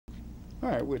All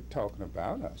right, we're talking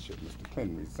about should Mr.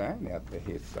 Clinton resign after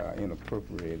his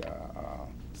inappropriate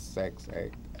sex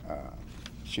act?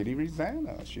 Should he resign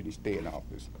or should he stay in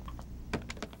office?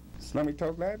 So let me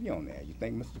talk live. You on there? You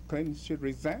think Mr. Clinton should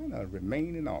resign or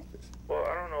remain in office? Well,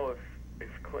 I don't know if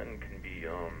Clinton can be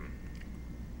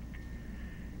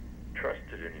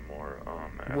trusted anymore.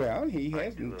 Well, he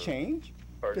hasn't changed.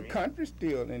 Pardon The me? country's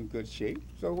still in good shape.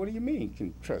 So what do you mean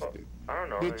can trust it? I don't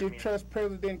know. Did you trust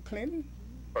President Clinton?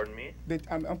 Pardon me?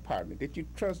 Pardon me. Did you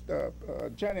trust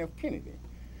John F. Kennedy?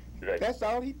 Did I? That's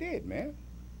all he did, man.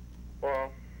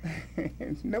 Well,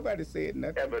 Nobody said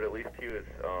nothing. yeah, but at least he was.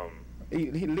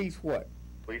 At least what?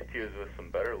 At least he was with some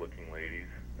better-looking ladies.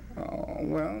 Oh,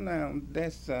 well, now,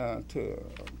 that's to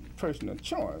personal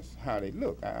choice, how they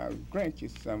look. I'll grant you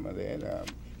some of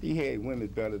that. He had women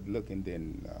better looking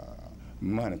than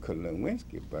Monica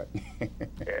Lewinski, but...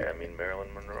 Yeah, I mean,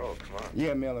 Marilyn Monroe, come on.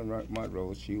 Yeah, Marilyn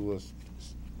Monroe, she was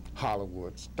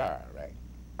Hollywood star, right?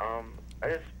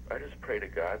 I just pray to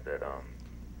God that,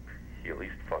 he at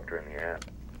least fucked her in the ass.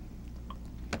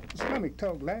 Islamic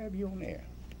Talk Live, you on air.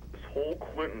 This whole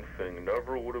Clinton thing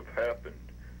never would have happened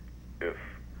if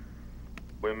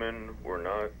women were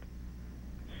not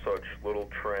such little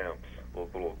tramps, those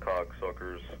little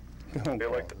cocksuckers. Don't They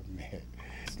call like to- it, man.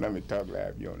 Islamic Talk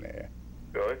Live, you on air.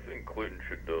 Yeah, I think Clinton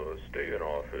should stay in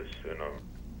office, and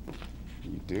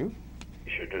You do?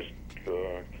 he should just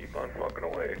keep on fucking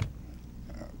away.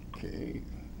 Okay.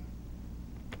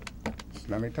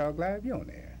 Islamic Talk Live, you on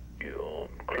air.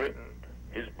 Clinton,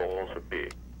 his balls are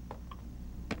big.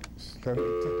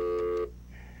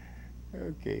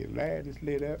 Okay, light is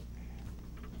lit up.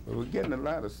 But we're getting a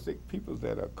lot of sick people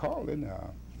that are calling.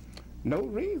 No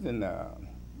reason.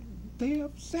 They're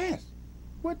obsessed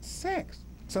with sex.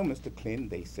 So, Mr. Clinton,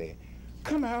 they said,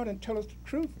 come out and tell us the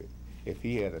truth. If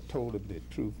he had told them the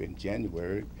truth in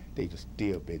January, they'd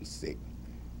still been sick.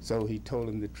 So he told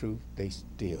them the truth, they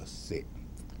still sick.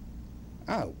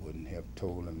 I wouldn't have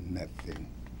told them nothing.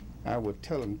 I would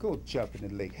tell them, go jump in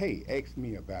the lake. Hey, ask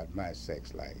me about my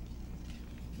sex life.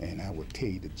 And I would tell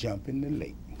you to jump in the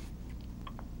lake.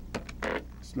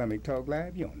 Islamic Talk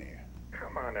Live, you on there.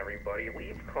 Come on, everybody.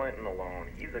 Leave Clinton alone.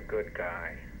 He's a good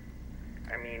guy.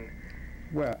 I mean...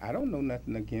 Well, I don't know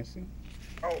nothing against him.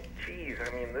 Oh, geez.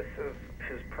 I mean, this is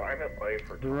his private life.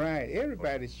 Right.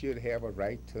 Everybody should have a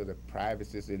right to the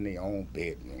privacy in their own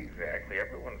bedroom. Exactly.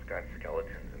 Everyone's got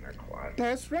skeletons in their closet.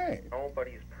 That's right.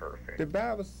 Nobody's perfect. The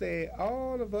Bible said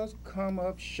all of us come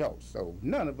up short, so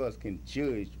none of us can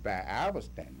judge by our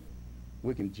standard.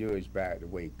 We can judge by the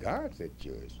way God said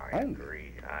judge. I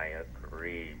agree,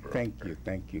 bro. Thank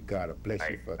you. God bless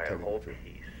you for I telling the hope truth.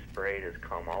 he sprayed his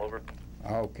cum all over.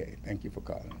 Okay, thank you for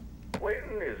calling.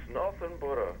 Clinton is nothing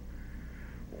but a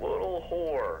little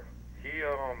whore. He,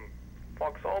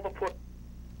 fucks all the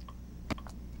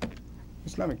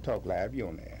Islamic Talk Live, you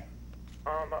on there.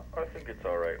 I think it's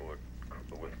alright with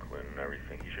Clinton and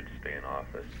everything. He should stay in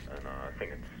office, and I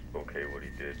think it's okay what he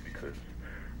did because,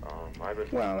 I've been...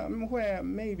 Well, where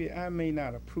maybe I may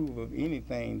not approve of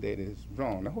anything that is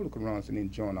wrong. The Holy Quran said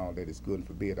enjoin all that is good and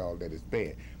forbid all that is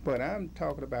bad. But I'm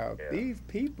talking about these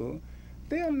people,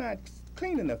 they're not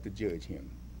clean enough to judge him.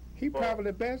 He probably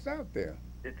the best out there.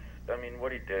 I mean,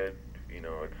 what he did, it's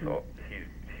all,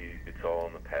 it's all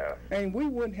in the past. And we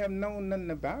wouldn't have known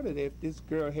nothing about it if this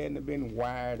girl hadn't been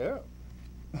wired up.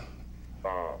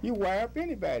 You wire up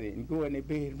anybody and go in their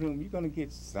bedroom, you're going to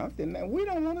get something. Now, we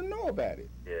don't want to know about it.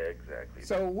 Yeah, exactly.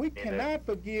 So we cannot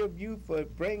forgive you for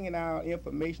bringing out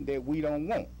information that we don't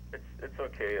want. It's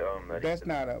okay. That's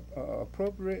not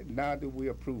appropriate, nor do we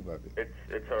approve of it.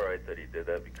 It's all right that he did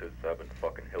that because I've been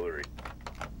fucking Hillary.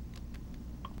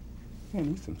 Man,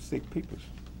 these some sick people.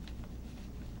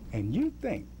 And you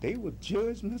think they would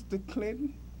judge Mr.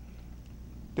 Clinton?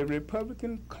 The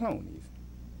Republican cronies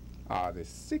are the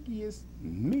sickest,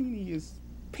 meanest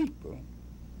people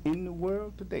in the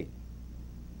world today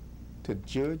to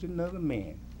judge another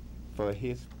man for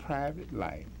his private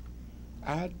life.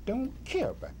 I don't care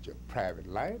about your private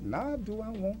life, nor do I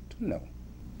want to know.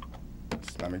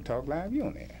 Islamic Talk Live, you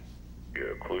on there. Yeah,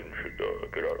 Clinton should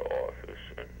get out of office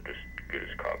and just get his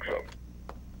cocks up.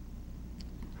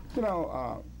 You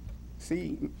know,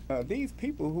 these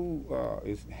people who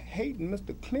is hating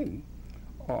Mr. Clinton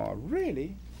are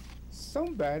really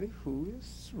somebody who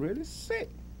is really sick.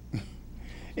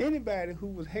 Anybody who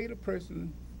would hate a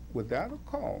person without a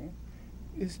cause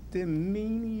is the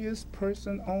meanest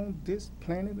person on this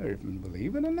planet Earth. And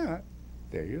believe it or not,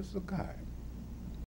 there is a God.